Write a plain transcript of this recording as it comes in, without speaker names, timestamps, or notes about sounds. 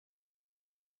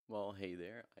Well, hey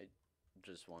there. I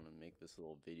just want to make this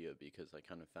little video because I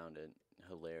kind of found it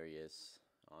hilarious,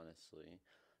 honestly.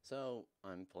 So,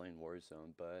 I'm playing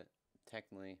Warzone, but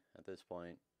technically, at this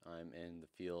point, I'm in the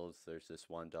fields. There's this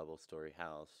one double-story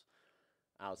house.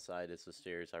 Outside is the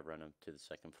stairs. I run up to the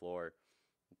second floor.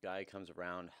 Guy comes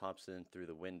around, hops in through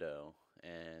the window,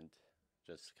 and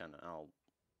just kind of, I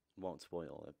won't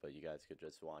spoil it, but you guys could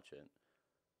just watch it.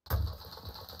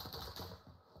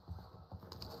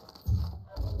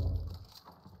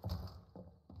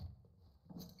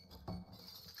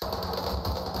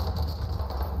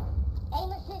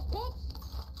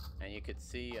 And you could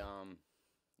see,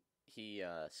 he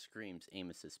screams aim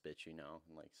assist bitch, and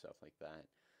like stuff like that.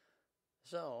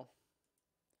 So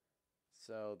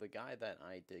the guy that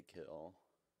I did kill,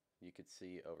 you could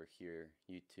see over here,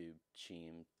 YouTube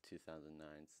Cheem 2009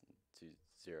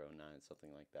 209, something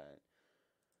like that.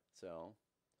 So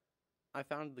I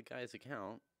found the guy's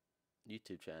account,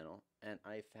 YouTube channel, and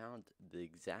I found the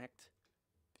exact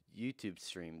YouTube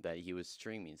stream that he was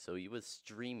streaming. So he was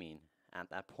streaming at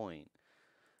that point.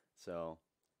 So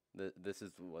this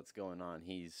is what's going on.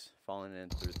 He's falling in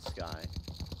through the sky,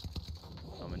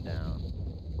 coming down,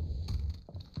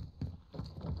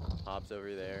 hops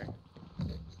over there.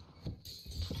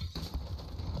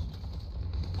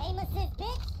 Aim assist,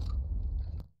 bitch.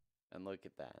 And look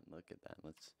at that. Look at that.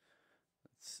 Let's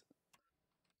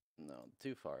no,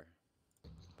 too far.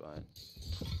 But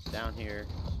down here,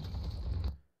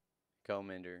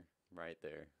 CoMinder, right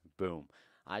there. Boom.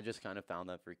 I just kind of found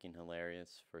that freaking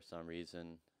hilarious for some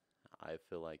reason. I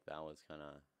feel like that was kind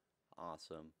of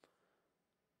awesome.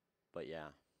 But yeah,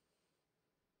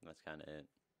 that's kind of it.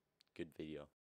 Good video.